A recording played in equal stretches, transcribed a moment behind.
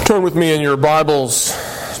Turn with me in your Bibles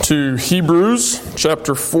to Hebrews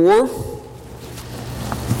chapter 4.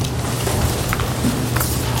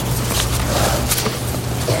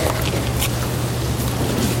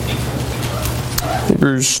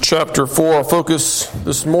 Hebrews chapter 4. Our focus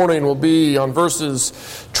this morning will be on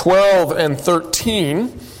verses 12 and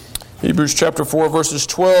 13. Hebrews chapter 4, verses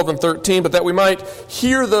 12 and 13. But that we might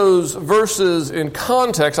hear those verses in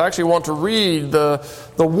context, I actually want to read the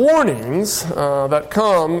warnings that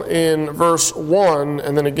come in verse 1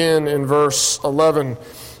 and then again in verse 11.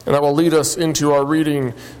 And that will lead us into our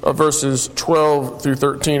reading of verses 12 through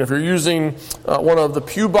 13. If you're using one of the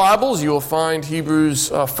Pew Bibles, you will find Hebrews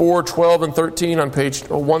 4, 12, and 13 on page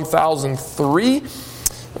 1003.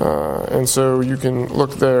 And so you can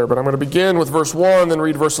look there. But I'm going to begin with verse 1, then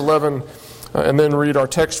read verse 11, and then read our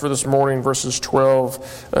text for this morning, verses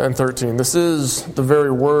 12 and 13. This is the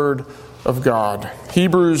very word of God.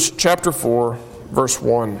 Hebrews chapter 4, verse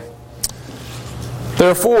 1.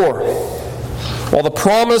 Therefore, while the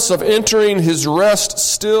promise of entering his rest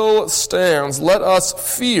still stands, let us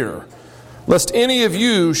fear, lest any of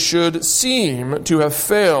you should seem to have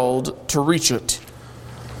failed to reach it.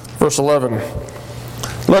 Verse 11.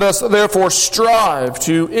 Let us therefore strive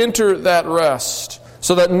to enter that rest,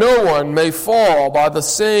 so that no one may fall by the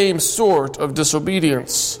same sort of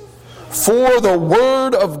disobedience. For the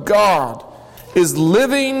word of God is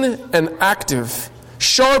living and active,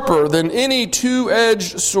 sharper than any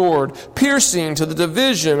two-edged sword, piercing to the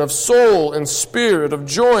division of soul and spirit, of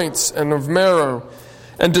joints and of marrow,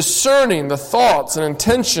 and discerning the thoughts and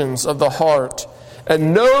intentions of the heart.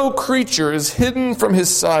 And no creature is hidden from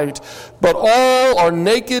his sight, but all are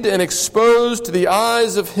naked and exposed to the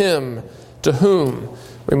eyes of him to whom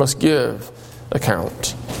we must give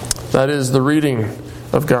account. That is the reading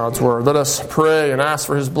of God's word. Let us pray and ask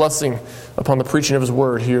for his blessing upon the preaching of his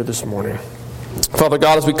word here this morning. Father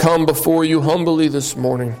God, as we come before you humbly this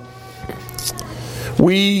morning,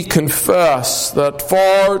 we confess that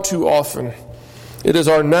far too often it is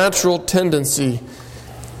our natural tendency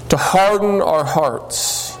to harden our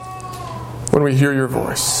hearts when we hear your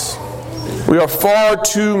voice. We are far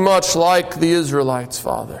too much like the Israelites,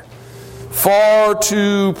 Father. Far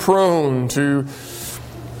too prone to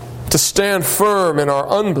stand firm in our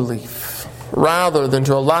unbelief rather than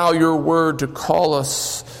to allow your word to call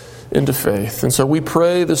us into faith. And so we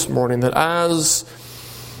pray this morning that as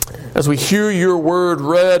we hear your word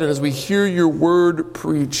read and as we hear your word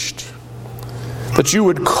preached, that you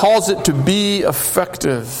would cause it to be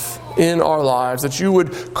effective in our lives, that you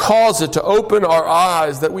would cause it to open our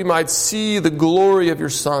eyes that we might see the glory of your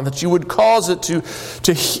Son, that you would cause it to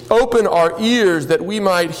open our ears that we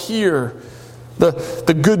might hear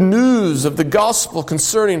the good news of the gospel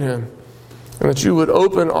concerning him, and that you would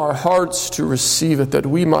open our hearts to receive it, that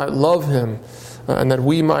we might love him and that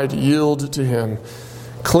we might yield to him,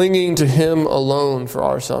 clinging to him alone for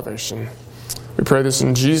our salvation. We pray this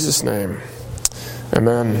in Jesus' name.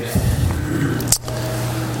 Amen.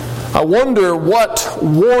 I wonder what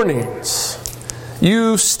warnings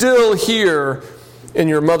you still hear in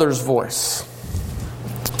your mother's voice.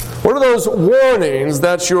 What are those warnings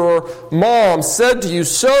that your mom said to you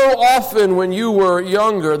so often when you were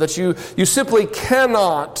younger that you simply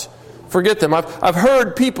cannot forget them? I've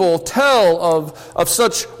heard people tell of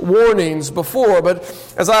such warnings before, but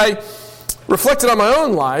as I reflected on my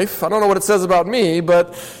own life, I don't know what it says about me,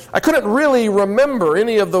 but I couldn't really remember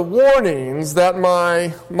any of the warnings that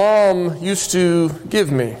my mom used to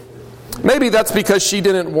give me. Maybe that's because she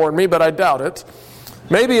didn't warn me, but I doubt it.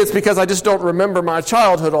 Maybe it's because I just don't remember my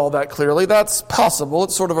childhood all that clearly. That's possible.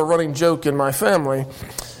 It's sort of a running joke in my family.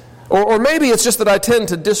 Or maybe it's just that I tend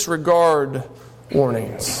to disregard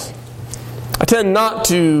warnings. I tend not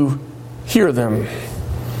to hear them.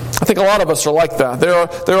 I think a lot of us are like that.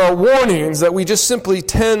 There are warnings that we just simply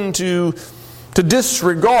tend to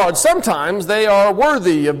disregard. Sometimes they are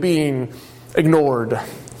worthy of being ignored.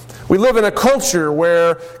 We live in a culture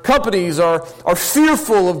where companies are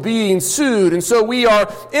fearful of being sued, and so we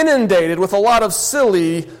are inundated with a lot of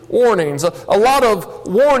silly warnings, a lot of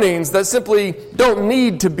warnings that simply don't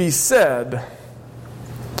need to be said.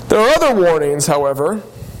 There are other warnings, however,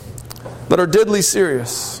 that are deadly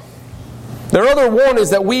serious. There are other warnings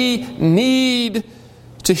that we need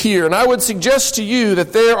to hear. And I would suggest to you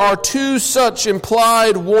that there are two such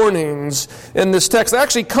implied warnings in this text. They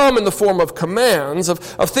actually come in the form of commands, of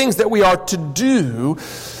things that we are to do.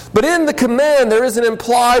 But in the command, there is an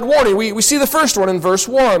implied warning. We see the first one in verse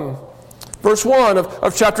 1. Verse 1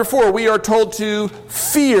 of chapter 4, we are told to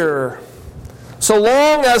fear. So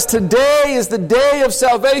long as today is the day of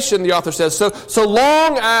salvation, the author says, so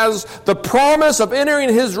long as the promise of entering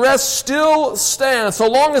his rest still stands, so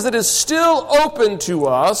long as it is still open to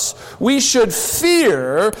us, we should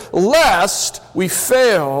fear lest we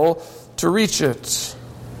fail to reach it.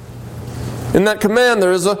 In that command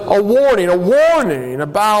there is a warning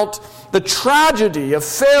about the tragedy of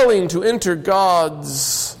failing to enter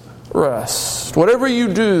God's rest. Whatever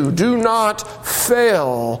you do, do not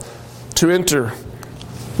fail to enter.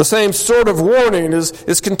 The same sort of warning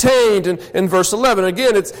is contained in verse 11.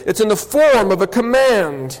 Again, it's in the form of a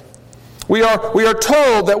command. We are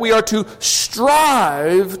told that we are to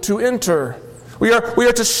strive to enter. We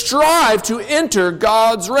are to strive to enter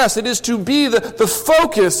God's rest. It is to be the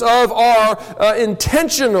focus of our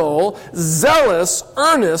intentional, zealous,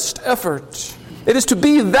 earnest effort. It is to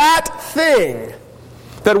be that thing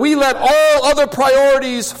that we let all other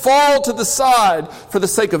priorities fall to the side for the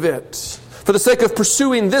sake of it, for the sake of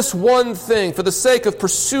pursuing this one thing, for the sake of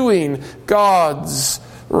pursuing God's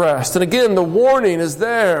rest. And again, the warning is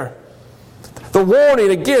there. The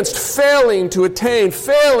warning against failing to attain,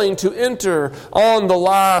 failing to enter on the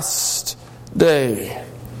last day.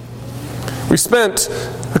 We spent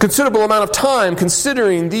a considerable amount of time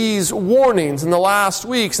considering these warnings in the last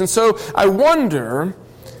weeks, and so I wonder,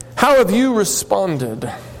 how have you responded?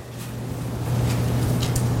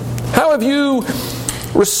 How have you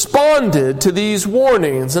responded to these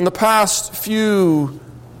warnings in the past few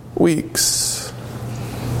weeks?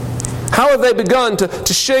 How have they begun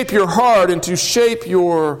to shape your heart and to shape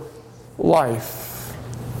your life?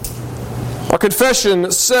 Our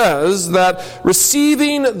confession says that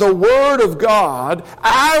receiving the Word of God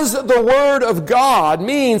as the Word of God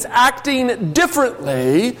means acting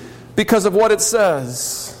differently because of what it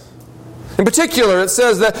says. In particular, it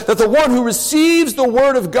says that the one who receives the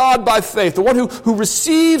Word of God by faith, the one who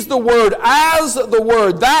receives the Word as the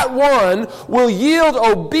Word, that one will yield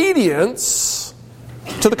obedience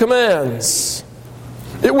to the commands.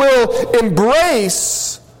 It will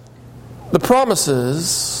embrace the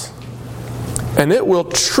promises, and it will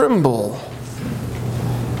tremble.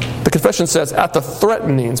 The confession says at the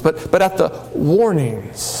threatenings, but at the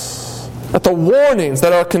warnings. At the warnings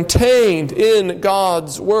that are contained in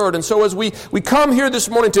God's Word. And so as we come here this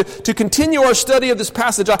morning to continue our study of this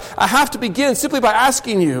passage, I have to begin simply by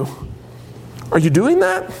asking you, are you doing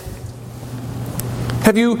that?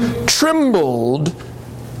 Have you trembled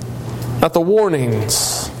at the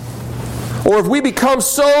warnings? Or have we become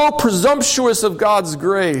so presumptuous of God's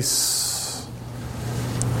grace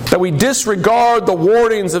that we disregard the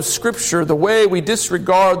warnings of Scripture the way we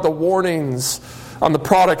disregard the warnings on the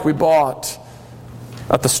product we bought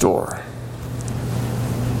at the store?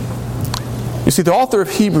 You see, the author of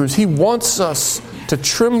Hebrews, he wants us to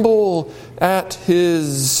tremble at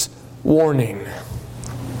his warning.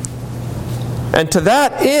 And to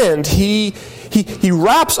that end, he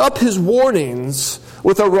wraps up his warnings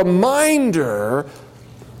with a reminder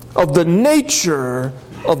of the nature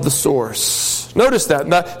of the source. Notice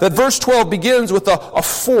that verse 12 begins with a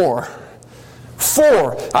for.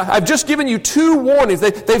 I've just given you two warnings.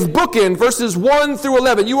 They've bookended verses 1 through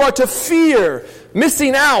 11. You are to fear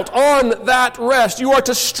missing out on that rest. You are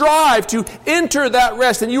to strive to enter that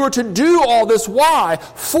rest. And you are to do all this. Why?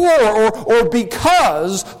 Or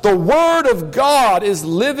because the Word of God is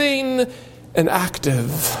living and active.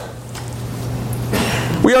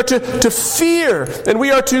 We are to fear and we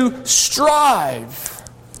are to strive.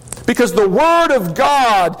 Because the Word of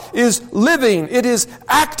God is living, it is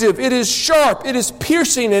active, it is sharp, it is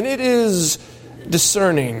piercing, and it is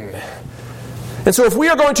discerning. And so if we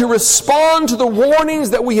are going to respond to the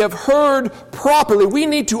warnings that we have heard properly, we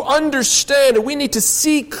need to understand and we need to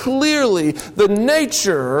see clearly the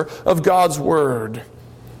nature of God's Word.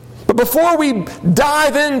 But before we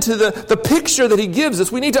dive into the picture that he gives us,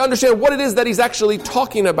 we need to understand what it is that he's actually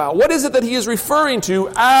talking about. What is it that he is referring to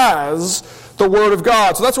as the Word of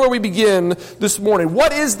God? So that's where we begin this morning.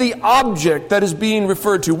 What is the object that is being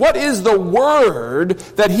referred to? What is the Word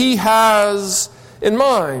that he has in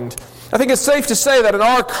mind? I think it's safe to say that in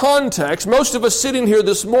our context, most of us sitting here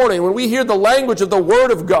this morning, when we hear the language of the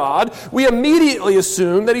Word of God, we immediately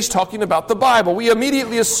assume that he's talking about the Bible. We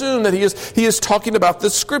immediately assume that he is talking about the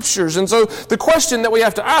Scriptures. And so the question that we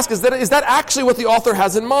have to ask is that actually what the author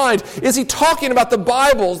has in mind? Is he talking about the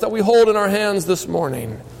Bibles that we hold in our hands this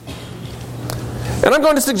morning? And I'm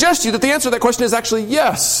going to suggest to you that the answer to that question is actually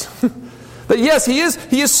yes. That yes, he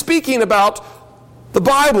is speaking about the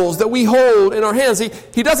Bibles that we hold in our hands.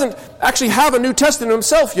 He doesn't actually have a New Testament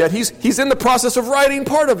himself yet. He's in the process of writing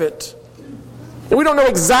part of it. And we don't know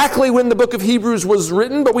exactly when the book of Hebrews was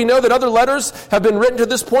written, but we know that other letters have been written to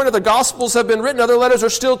this point, or the Gospels have been written. Other letters are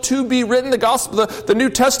still to be written. The New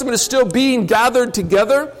Testament is still being gathered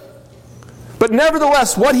together. But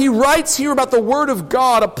nevertheless, what he writes here about the Word of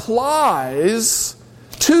God applies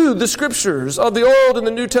to the Scriptures of the Old and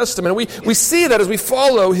the New Testament. We see that as we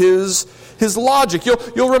follow his logic.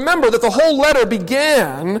 You'll remember that the whole letter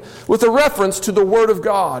began with a reference to the Word of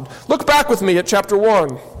God. Look back with me at chapter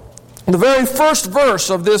 1. The very first verse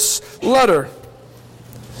of this letter.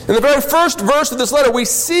 In the very first verse of this letter, we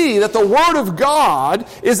see that the Word of God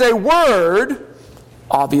is a word,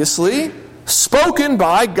 obviously, spoken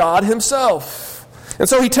by God Himself. And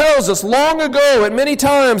so he tells us, long ago, at many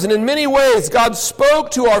times and in many ways, God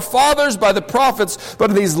spoke to our fathers by the prophets, but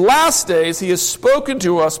in these last days He has spoken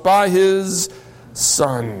to us by His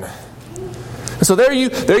Son. And so there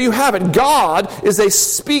you have it. God is a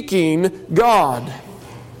speaking God.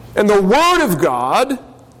 And the Word of God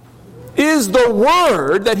is the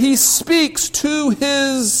Word that He speaks to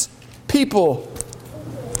His people.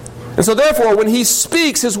 And so therefore, when He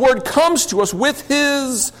speaks, His Word comes to us with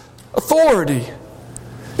His authority.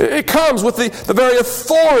 It comes with the very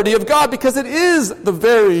authority of God because it is the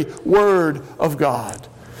very Word of God.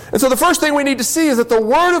 And so the first thing we need to see is that the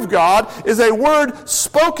Word of God is a word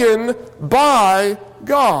spoken by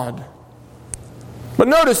God. But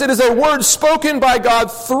notice, it is a word spoken by God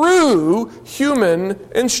through human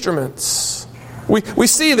instruments. We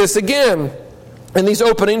see this again in these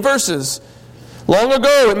opening verses. Long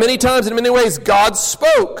ago, and many times and in many ways, God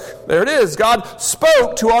spoke. There it is. God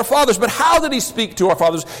spoke to our fathers. But how did He speak to our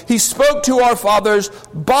fathers? He spoke to our fathers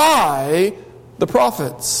by the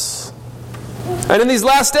prophets. And in these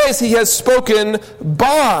last days, He has spoken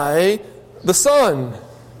by the Son.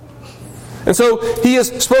 And so He has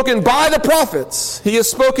spoken by the prophets. He has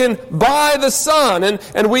spoken by the Son.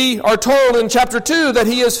 And we are told in chapter 2 that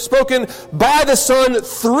He has spoken by the Son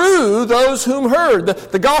through those whom heard.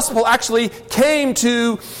 The gospel actually came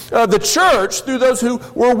to the church through those who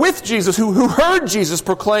were with Jesus, who heard Jesus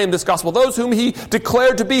proclaim this gospel, those whom He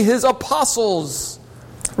declared to be His apostles.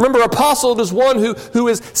 Remember, apostle is one who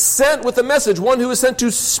is sent with a message, one who is sent to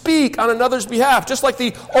speak on another's behalf. Just like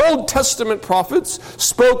the Old Testament prophets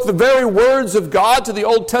spoke the very words of God to the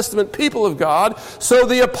Old Testament people of God, so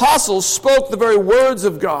the apostles spoke the very words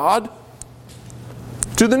of God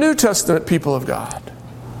to the New Testament people of God.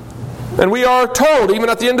 And we are told, even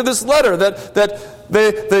at the end of this letter, that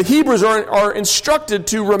the Hebrews are instructed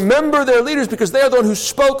to remember their leaders because they are the one who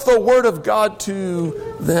spoke the Word of God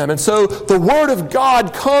to them. And so the Word of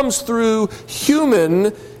God comes through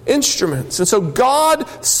human instruments. And so God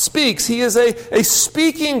speaks. He is a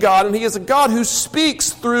speaking God, and He is a God who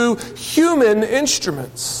speaks through human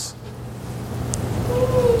instruments.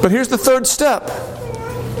 But here's the third step.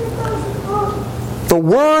 The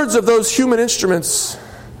words of those human instruments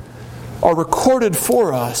are recorded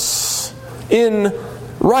for us in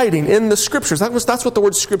writing, in the Scriptures. That's what the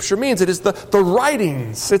word Scripture means. It is the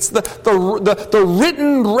writings. It's the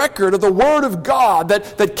written record of the Word of God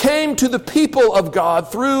that came to the people of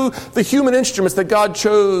God through the human instruments that God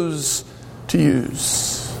chose to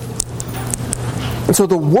use. And so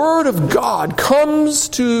the Word of God comes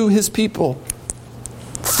to His people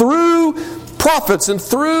through prophets and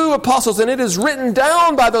through apostles, and it is written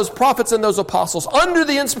down by those prophets and those apostles under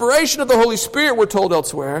the inspiration of the Holy Spirit, we're told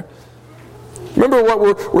elsewhere. Remember what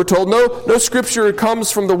we're told. No Scripture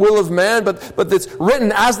comes from the will of man, but it's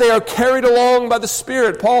written as they are carried along by the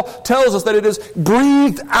Spirit. Paul tells us that it is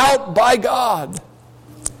breathed out by God.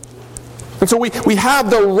 And so we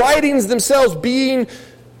have the writings themselves being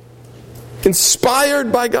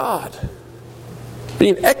inspired by God,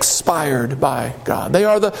 being expired by God. They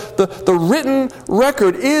are the written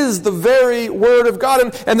record is the very Word of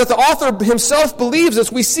God. And that the author himself believes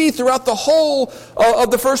this, we see throughout the whole of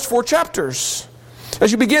the first 4 chapters.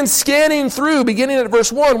 As you begin scanning through, beginning at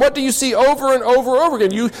verse 1, what do you see over and over and over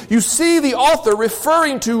again? You see the author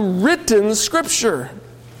referring to written Scripture.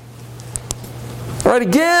 All right,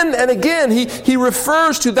 again and again, he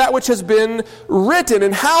refers to that which has been written.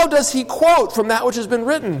 And how does he quote from that which has been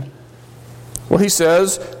written? Well, he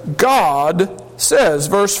says, God says,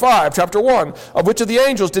 verse 5, chapter 1, of which of the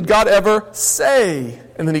angels did God ever say?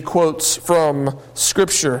 And then he quotes from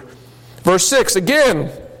Scripture. Verse 6, again,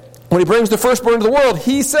 when he brings the firstborn into the world,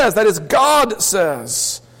 he says, that is, God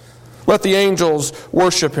says, let the angels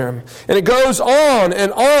worship him. And it goes on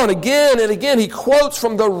again and again. He quotes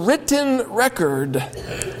from the written record.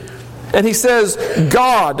 And he says,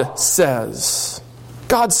 God says.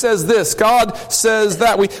 God says this. God says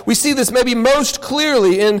that. We see this maybe most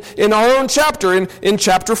clearly in our own chapter, in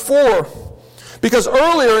chapter 4. Because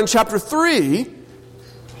earlier in chapter 3,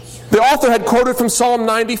 The author had quoted from Psalm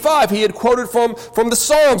 95. He had quoted from the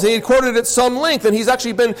Psalms. He had quoted at some length, and he's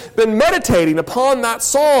actually been meditating upon that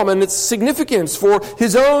psalm and its significance for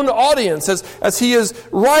his own audience as he is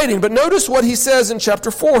writing. But notice what he says in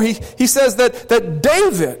chapter 4. He says that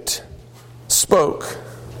David spoke.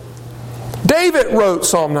 David wrote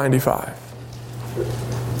Psalm 95.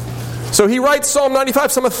 So he writes Psalm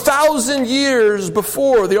 95 some 1,000 years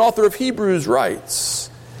before the author of Hebrews writes.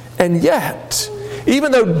 And yet,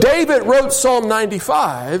 even though David wrote Psalm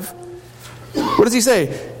 95, what does he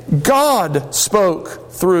say? God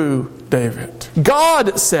spoke through David.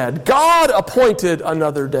 God said, God appointed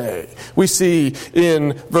another day. We see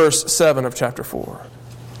in verse 7 of chapter 4.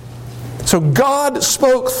 So God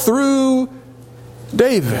spoke through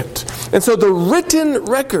David. And so the written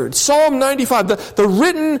record, Psalm 95, the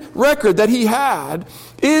written record that he had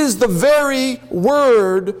is the very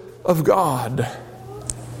Word of God.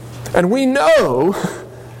 And we know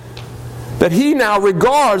that he now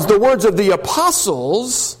regards the words of the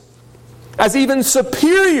apostles as even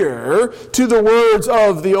superior to the words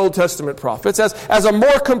of the Old Testament prophets, as a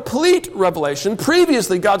more complete revelation.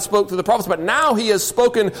 Previously, God spoke through the prophets, but now he has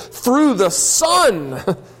spoken through the Son.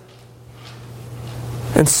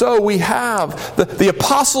 And so we have the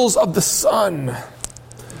apostles of the Son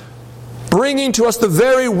bringing to us the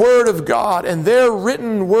very Word of God, and their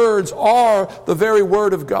written words are the very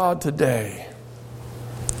Word of God today.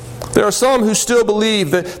 There are some who still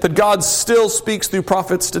believe that God still speaks through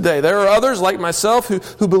prophets today. There are others, like myself,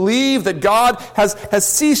 who believe that God has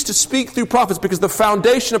ceased to speak through prophets because the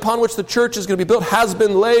foundation upon which the church is going to be built has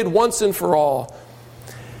been laid once and for all.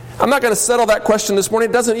 I'm not going to settle that question this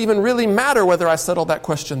morning. It doesn't even really matter whether I settle that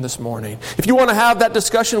question this morning. If you want to have that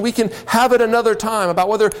discussion, we can have it another time about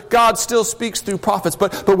whether God still speaks through prophets.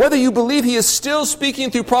 But whether you believe he is still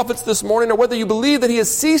speaking through prophets this morning, or whether you believe that he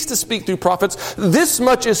has ceased to speak through prophets, this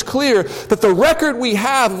much is clear, that the record we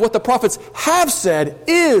have of what the prophets have said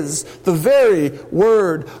is the very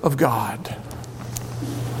Word of God.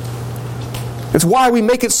 It's why we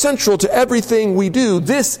make it central to everything we do.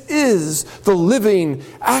 This is the living,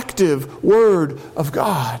 active Word of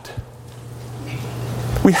God.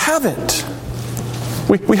 We have it.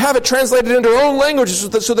 We have it translated into our own languages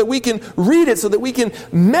so that we can read it, so that we can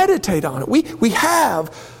meditate on it. We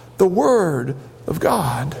have the Word of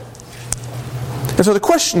God. And so the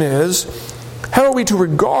question is, how are we to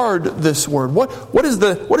regard this Word? What is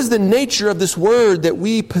the nature of this Word that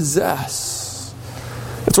we possess?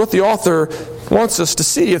 It's what the author wants us to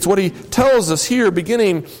see. It's what he tells us here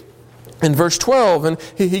beginning in verse 12. And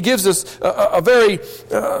he gives us a very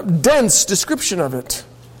dense description of it.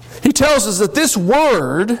 He tells us that this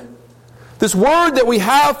word that we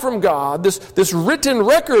have from God, this written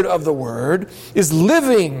record of the Word, is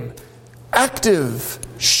living, active,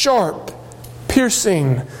 sharp,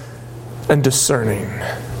 piercing, and discerning.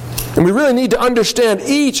 And we really need to understand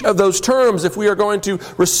each of those terms if we are going to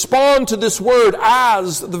respond to this Word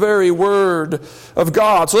as the very Word of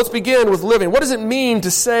God. So let's begin with living. What does it mean to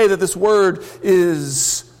say that this Word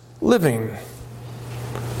is living?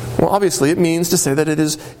 Well, obviously it means to say that it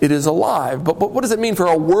is alive. But what does it mean for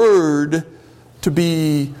a Word to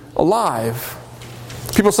be alive?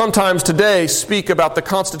 People sometimes today speak about the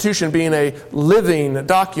Constitution being a living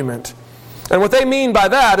document. And what they mean by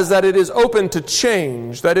that is that it is open to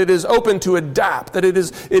change, that it is open to adapt, that it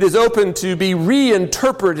is open to be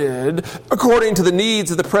reinterpreted according to the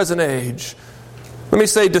needs of the present age. Let me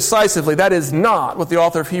say decisively, that is not what the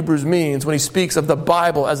author of Hebrews means when he speaks of the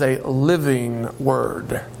Bible as a living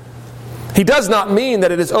word. He does not mean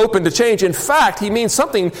that it is open to change. In fact, he means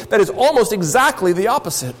something that is almost exactly the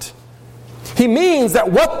opposite. He means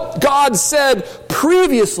that what God said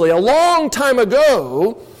previously, a long time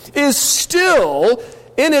ago, is still,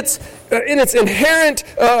 in its inherent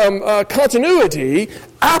continuity,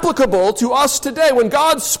 applicable to us today. When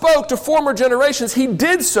God spoke to former generations, He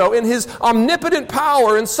did so in His omnipotent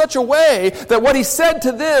power in such a way that what He said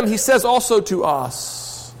to them, He says also to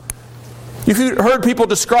us. You've heard people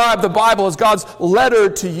describe the Bible as God's letter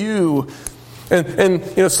to you.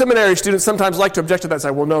 And seminary students sometimes like to object to that and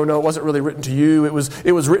say, well, no, it wasn't really written to you. It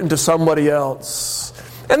was written to somebody else.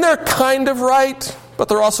 And they're kind of right, but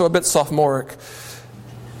they're also a bit sophomoric.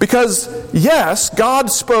 Because, yes, God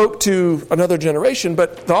spoke to another generation,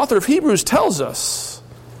 but the author of Hebrews tells us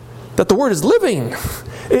that the Word is living.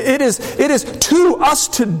 It is to us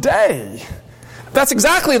today. That's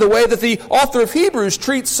exactly the way that the author of Hebrews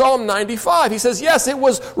treats Psalm 95. He says, yes, it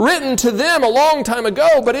was written to them a long time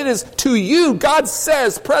ago, but it is to you. God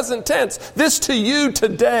says, present tense, this to you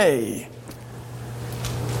today.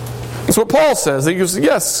 That's what Paul says. He goes,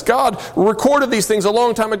 yes, God recorded these things a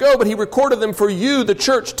long time ago, but He recorded them for you, the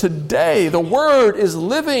church, today. The Word is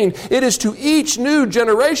living. It is to each new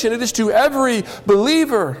generation. It is to every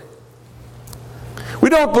believer. We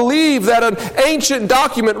don't believe that an ancient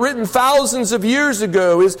document written thousands of years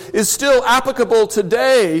ago is still applicable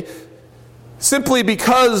today simply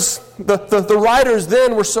because the writers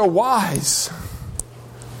then were so wise.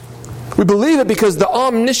 We believe it because the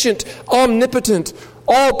omniscient, omnipotent,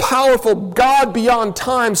 all-powerful God beyond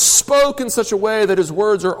time spoke in such a way that His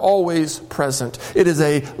words are always present. It is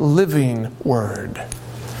a living word.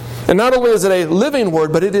 And not only is it a living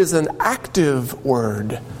word, but it is an active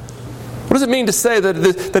word. What does it mean to say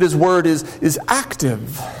that His word is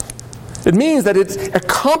active? It means that it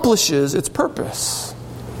accomplishes its purpose.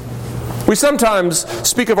 We sometimes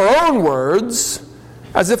speak of our own words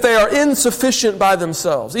as if they are insufficient by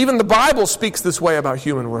themselves. Even the Bible speaks this way about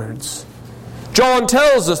human words. John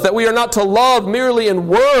tells us that we are not to love merely in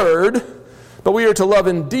word, but we are to love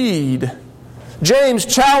in deed. James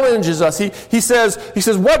challenges us. He says,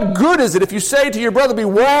 what good is it if you say to your brother, be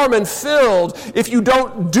warm and filled, if you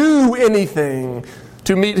don't do anything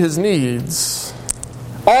to meet his needs?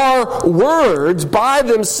 Our words by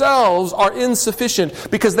themselves are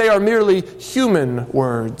insufficient because they are merely human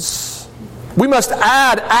words. We must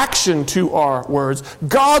add action to our words.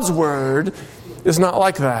 God's word is not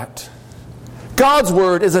like that. God's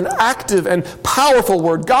word is an active and powerful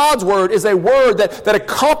word. God's word is a word that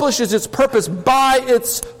accomplishes its purpose by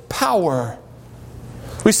its power.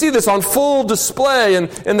 We see this on full display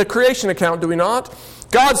in the creation account, do we not?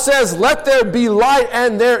 God says, let there be light,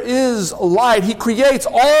 and there is light. He creates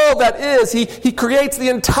all that is. He creates the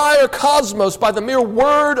entire cosmos by the mere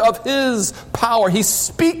word of His power. He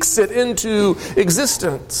speaks it into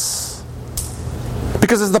existence.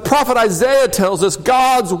 Because as the prophet Isaiah tells us,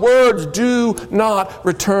 God's words do not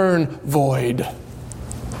return void.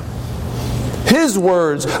 His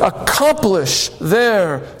words accomplish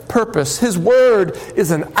their purpose. His word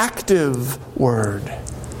is an active word.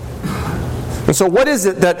 And so what is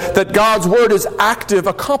it that God's word is active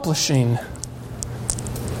accomplishing?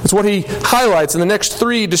 It's what he highlights in the next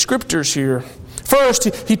three descriptors here. First,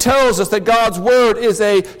 he tells us that God's word is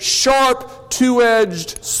a sharp,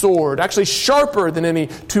 two-edged sword. Actually, sharper than any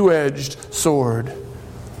two-edged sword.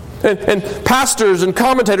 And pastors and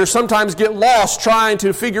commentators sometimes get lost trying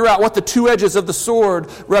to figure out what the two edges of the sword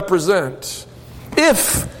represent.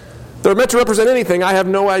 If they're meant to represent anything, I have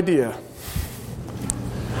no idea.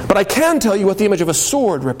 But I can tell you what the image of a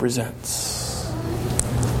sword represents.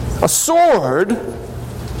 A sword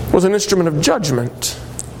was an instrument of judgment.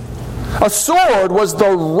 A sword was the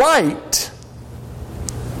right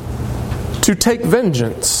to take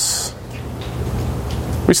vengeance.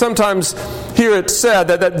 We sometimes hear it said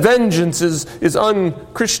that vengeance is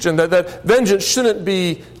un-Christian, that vengeance shouldn't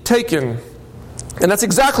be taken. And that's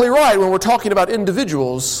exactly right when we're talking about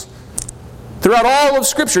individuals. Throughout all of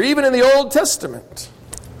Scripture, even in the Old Testament,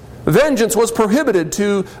 vengeance was prohibited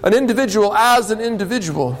to an individual as an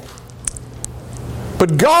individual.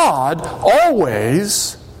 But God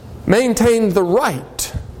always maintained the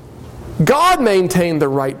right. God maintained the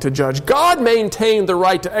right to judge. God maintained the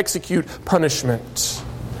right to execute punishment.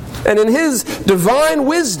 And in His divine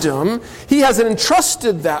wisdom, He has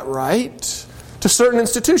entrusted that right to certain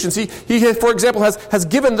institutions. He for example, has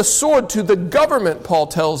given the sword to the government, Paul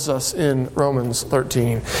tells us in Romans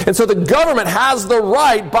 13. And so the government has the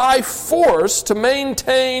right by force to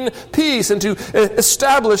maintain peace and to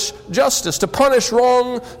establish justice, to punish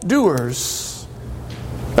wrongdoers.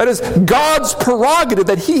 That is God's prerogative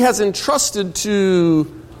that He has entrusted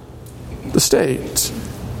to the state.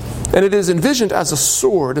 And it is envisioned as a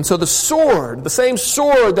sword. And so the sword, the same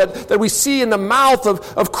sword that we see in the mouth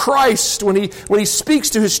of Christ when he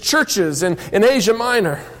speaks to His churches in Asia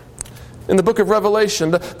Minor, in the book of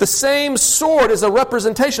Revelation, the same sword is a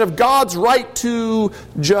representation of God's right to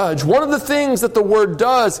judge. One of the things that the word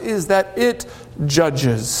does is that it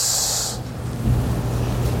judges.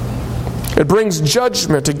 It brings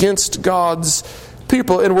judgment against God's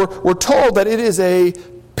people. And we're told that it is a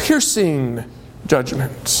piercing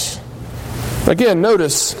judgment. Again,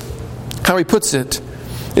 notice how he puts it.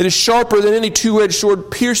 It is sharper than any two-edged sword,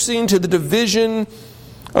 piercing to the division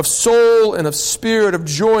of soul and of spirit, of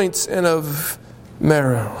joints and of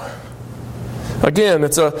marrow. Again,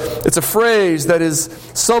 it's a phrase that is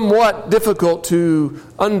somewhat difficult to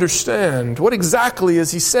understand. What exactly is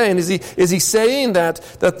he saying? Is he saying that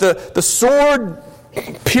the sword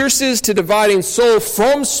pierces to dividing soul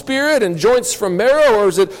from spirit and joints from marrow? Or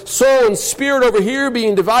is it soul and spirit over here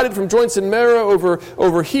being divided from joints and marrow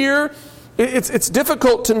over here? It's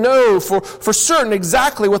difficult to know for certain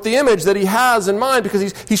exactly what the image that he has in mind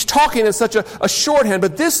because he's talking in such a shorthand.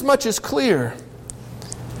 But this much is clear,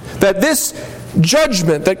 that this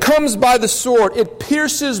judgment that comes by the sword, it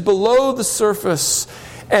pierces below the surface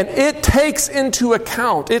and it takes into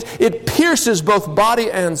account, it pierces both body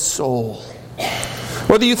and soul.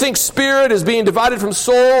 Whether you think spirit is being divided from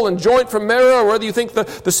soul and joint from marrow, or whether you think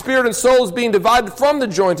the spirit and soul is being divided from the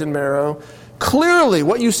joint and marrow, clearly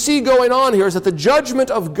what you see going on here is that the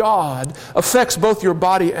judgment of God affects both your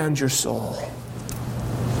body and your soul.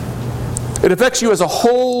 It affects you as a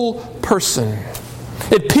whole person.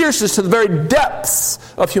 It pierces to the very depths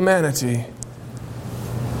of humanity.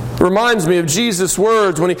 It reminds me of Jesus'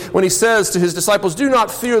 words when he says to his disciples, "Do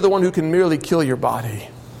not fear the one who can merely kill your body."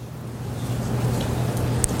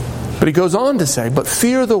 But he goes on to say, "But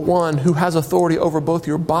fear the one who has authority over both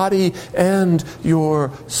your body and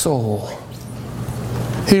your soul."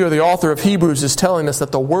 Here, the author of Hebrews is telling us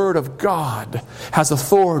that the Word of God has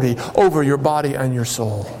authority over your body and your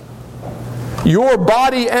soul. Your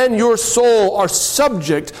body and your soul are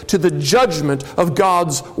subject to the judgment of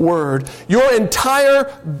God's Word. Your entire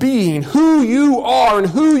being, who you are and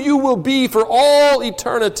who you will be for all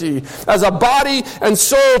eternity, as a body and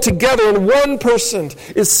soul together in one person,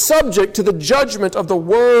 is subject to the judgment of the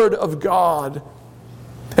Word of God.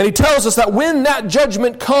 And he tells us that when that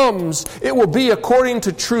judgment comes, it will be according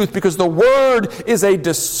to truth, because the Word is a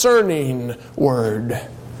discerning Word.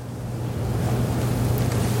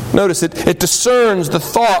 Notice it discerns the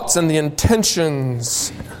thoughts and the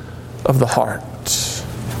intentions of the heart.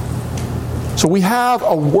 So we have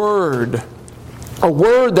a word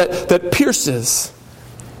that pierces,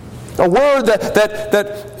 a word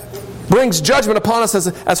that brings judgment upon us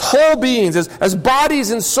as whole beings, as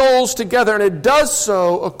bodies and souls together, and it does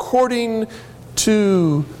so according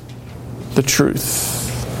to the truth.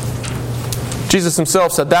 Jesus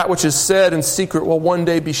himself said, "That which is said in secret will one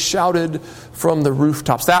day be shouted from the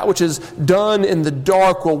rooftops. That which is done in the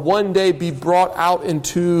dark will one day be brought out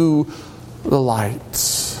into the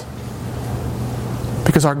light."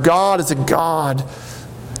 Because our God is a God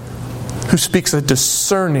who speaks a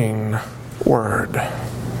discerning word.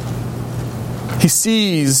 He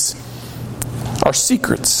sees our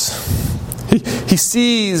secrets. He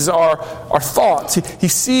sees our thoughts. He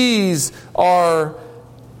sees our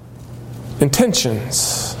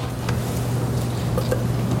intentions.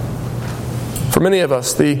 For many of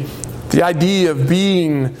us, the idea of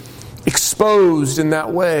being exposed in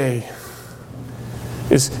that way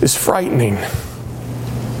is frightening.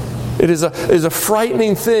 It is a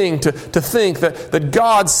frightening thing to think that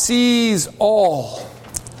God sees all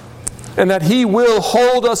and that He will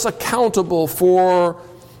hold us accountable for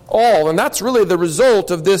all. And that's really the result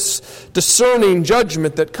of this discerning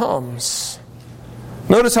judgment that comes.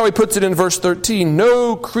 Notice how he puts it in verse 13.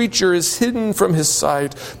 "No creature is hidden from His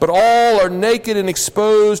sight, but all are naked and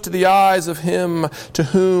exposed to the eyes of Him to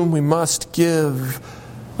whom we must give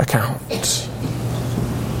account."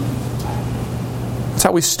 That's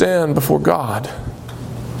how we stand before God.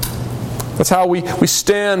 That's how we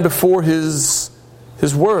stand before His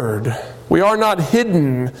Word. We are not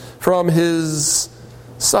hidden from His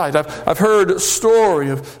sight. I've heard a story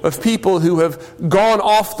of people who have gone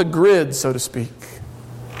off the grid, so to speak.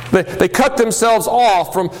 They cut themselves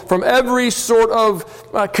off from every sort of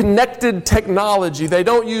connected technology. They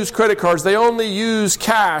don't use credit cards. They only use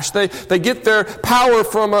cash. They get their power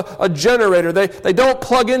from a generator. They don't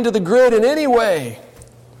plug into the grid in any way.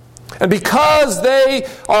 And because they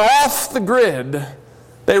are off the grid,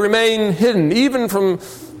 they remain hidden, even from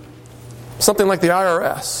something like the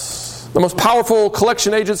IRS, the most powerful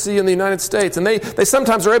collection agency in the United States. And they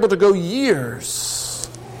sometimes are able to go years,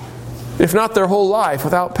 if not their whole life,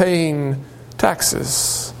 without paying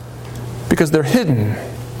taxes, because they're hidden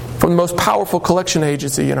from the most powerful collection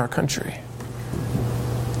agency in our country.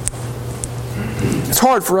 It's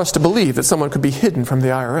hard for us to believe that someone could be hidden from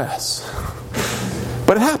the IRS.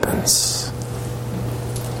 But it happens.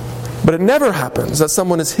 But it never happens that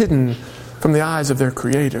someone is hidden from the eyes of their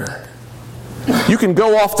Creator. You can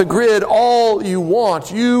go off the grid all you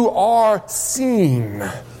want. You are seen.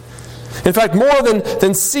 In fact, more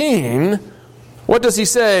than seen, what does he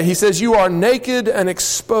say? He says you are naked and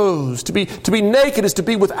exposed. To be naked is to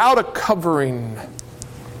be without a covering.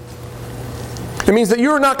 It means that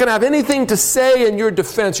you're not going to have anything to say in your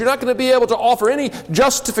defense. You're not going to be able to offer any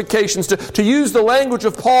justifications. To use the language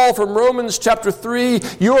of Paul from Romans chapter 3,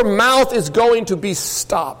 your mouth is going to be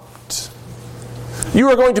stopped. You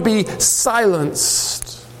are going to be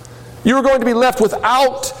silenced. You are going to be left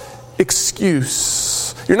without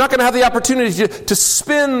excuse. You're not going to have the opportunity to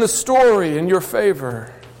spin the story in your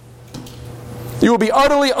favor. You will be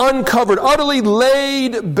utterly uncovered, utterly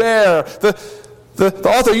laid bare. The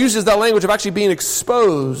author uses that language of actually being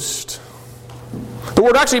exposed. The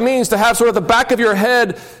word actually means to have sort of the back of your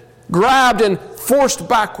head grabbed and forced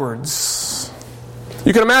backwards.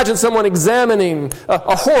 You can imagine someone examining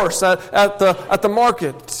a horse at the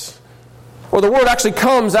market. Or the word actually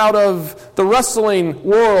comes out of the wrestling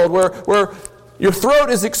world where your throat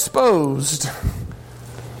is exposed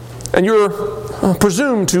and you're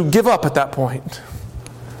presumed to give up at that point.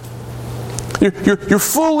 You're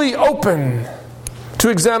fully open to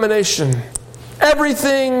examination.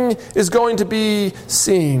 Everything is going to be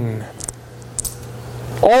seen.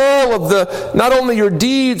 All of not only your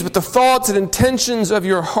deeds, but the thoughts and intentions of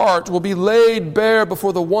your heart will be laid bare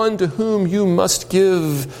before the one to whom you must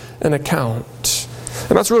give an account.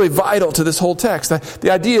 And that's really vital to this whole text.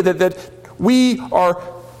 The idea that we are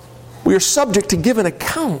subject to give an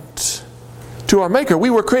account to our Maker. We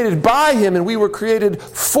were created by Him and we were created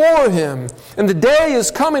for Him. And the day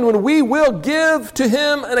is coming when we will give to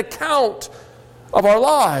Him an account of our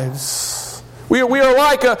lives. We are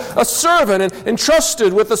like a servant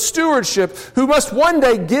entrusted with a stewardship who must one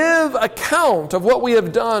day give account of what we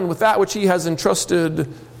have done with that which He has entrusted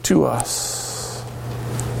to us.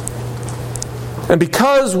 And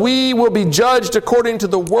because we will be judged according to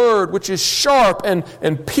the Word, which is sharp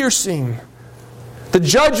and piercing, the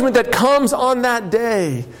judgment that comes on that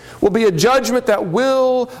day will be a judgment that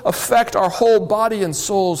will affect our whole body and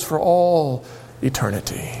souls for all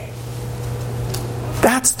eternity.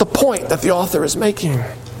 That's the point that the author is making.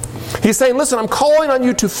 He's saying, listen, I'm calling on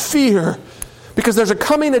you to fear because there's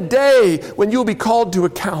coming a day when you'll be called to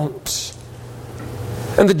account.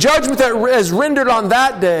 And the judgment that is rendered on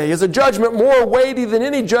that day is a judgment more weighty than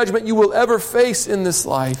any judgment you will ever face in this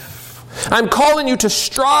life. I'm calling you to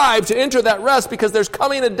strive to enter that rest because there's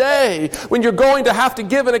coming a day when you're going to have to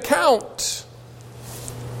give an account.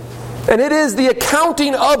 And it is the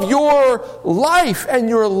accounting of your life, and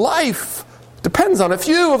your life depends on a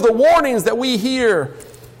few of the warnings that we hear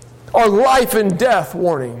are life and death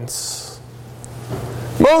warnings.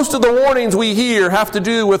 Most of the warnings we hear have to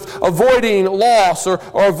do with avoiding loss or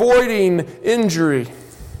avoiding injury.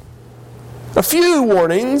 A few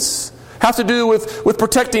warnings have to do with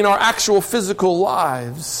protecting our actual physical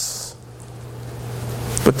lives.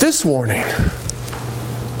 But this warning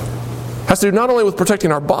has to do not only with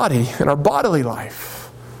protecting our body and our bodily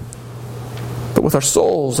life, but with our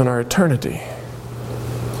souls and our eternity.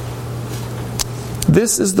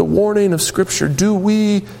 This is the warning of Scripture. Do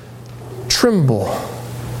we tremble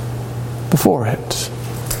before it?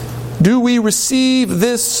 Do we receive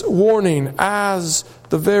this warning as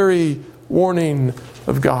the very warning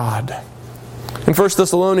of God? In 1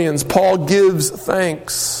 Thessalonians, Paul gives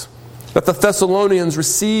thanks that the Thessalonians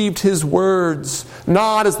received his words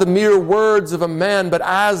not as the mere words of a man, but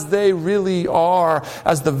as they really are,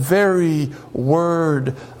 as the very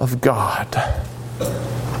Word of God.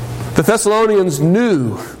 The Thessalonians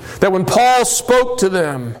knew that when Paul spoke to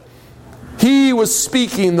them, he was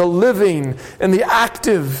speaking the living and the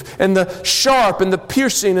active and the sharp and the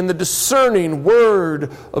piercing and the discerning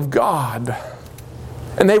Word of God.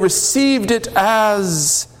 And they received it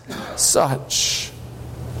as such.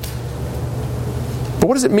 But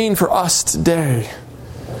what does it mean for us today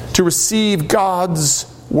to receive God's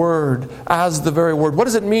Word as the very Word? What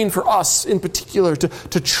does it mean for us in particular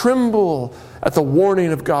to tremble at the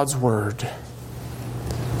warning of God's Word?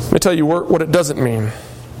 Let me tell you what it doesn't mean.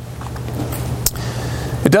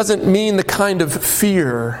 It doesn't mean the kind of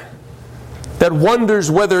fear that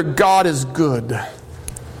wonders whether God is good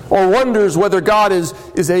or wonders whether God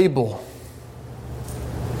is able.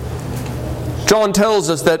 John tells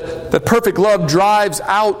us that perfect love drives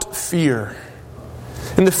out fear.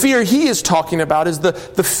 And the fear he is talking about is the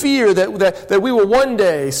fear that we will one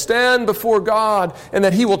day stand before God and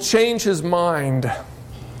that He will change His mind.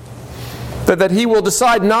 That He will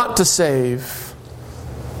decide not to save.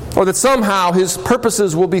 Or that somehow His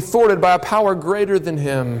purposes will be thwarted by a power greater than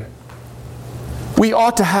Him. We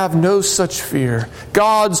ought to have no such fear.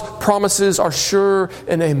 God's promises are sure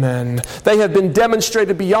and amen. They have been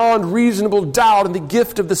demonstrated beyond reasonable doubt in the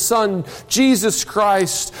gift of the Son, Jesus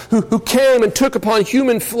Christ, who came and took upon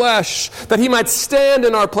human flesh, that He might stand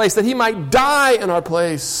in our place, that He might die in our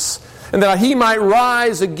place, and that He might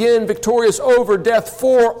rise again victorious over death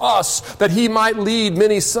for us, that He might lead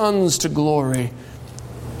many sons to glory.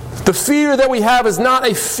 The fear that we have is not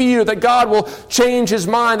a fear that God will change His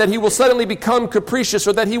mind, that He will suddenly become capricious,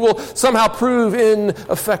 or that He will somehow prove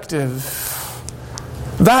ineffective.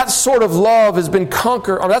 That sort of love has been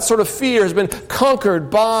conquered, or that sort of fear has been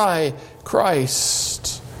conquered by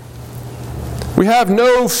Christ. We have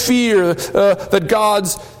no fear that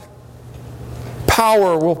God's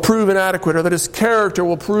power will prove inadequate or that His character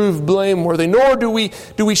will prove blameworthy, nor do we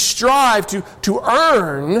strive to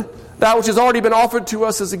earn that which has already been offered to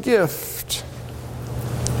us as a gift.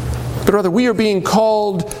 But rather, we are being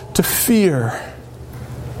called to fear,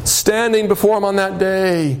 standing before Him on that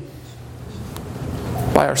day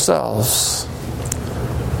by ourselves.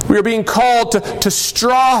 We are being called to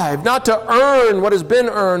strive, not to earn what has been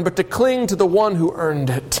earned, but to cling to the one who earned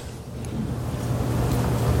it.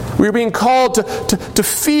 We are being called to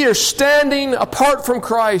fear standing apart from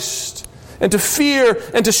Christ, and to fear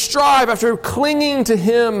and to strive after clinging to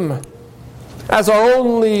Him as our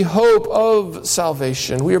only hope of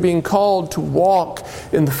salvation. We are being called to walk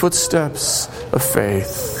in the footsteps of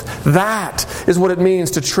faith. That is what it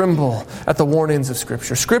means to tremble at the warnings of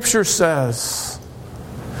Scripture. Scripture says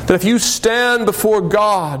that if you stand before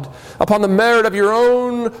God upon the merit of your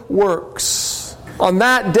own works, on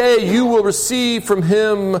that day you will receive from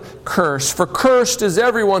Him curse. For cursed is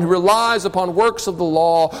everyone who relies upon works of the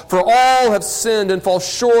law, for all have sinned and fall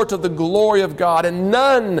short of the glory of God, and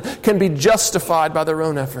none can be justified by their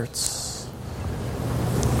own efforts.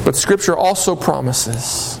 But Scripture also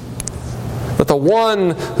promises that the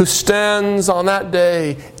one who stands on that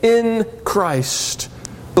day in Christ,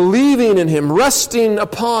 believing in Him, resting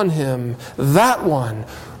upon Him, that one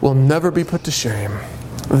will never be put to shame.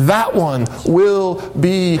 That one will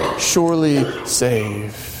be surely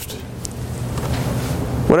saved.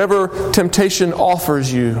 Whatever temptation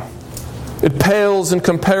offers you, it pales in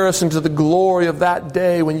comparison to the glory of that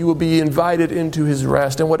day when you will be invited into His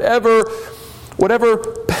rest. And whatever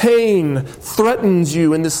pain threatens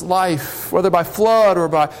you in this life, whether by flood or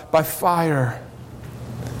by fire,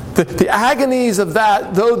 the agonies of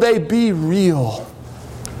that, though they be real,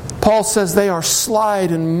 Paul says they are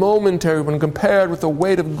slight and momentary when compared with the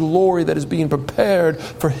weight of glory that is being prepared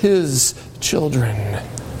for His children.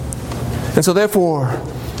 And so therefore,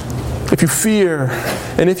 if you fear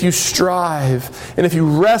and if you strive and if you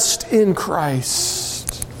rest in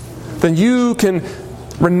Christ, then you can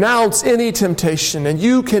renounce any temptation and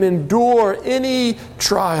you can endure any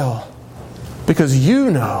trial, because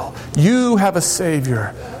you know you have a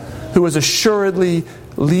Savior who is assuredly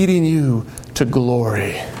leading you to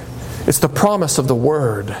glory. It's the promise of the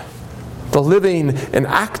Word, the living and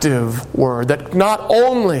active Word that not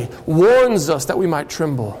only warns us that we might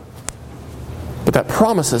tremble, but that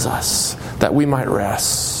promises us that we might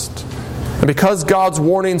rest. And because God's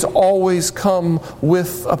warnings always come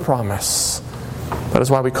with a promise, that is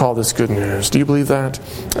why we call this good news. Do you believe that?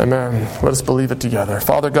 Amen. Let us believe it together.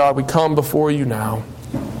 Father God, we come before You now,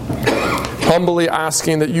 humbly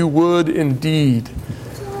asking that You would indeed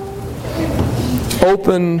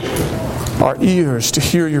open our ears to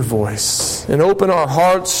hear Your voice and open our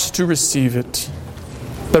hearts to receive it,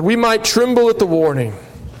 that we might tremble at the warning,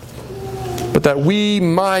 but that we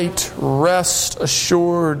might rest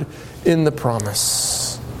assured in the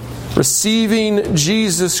promise, receiving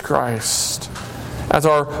Jesus Christ as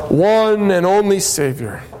our one and only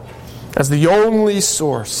Savior, as the only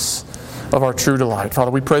source of our true delight.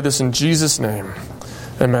 Father, we pray this in Jesus' name.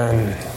 Amen.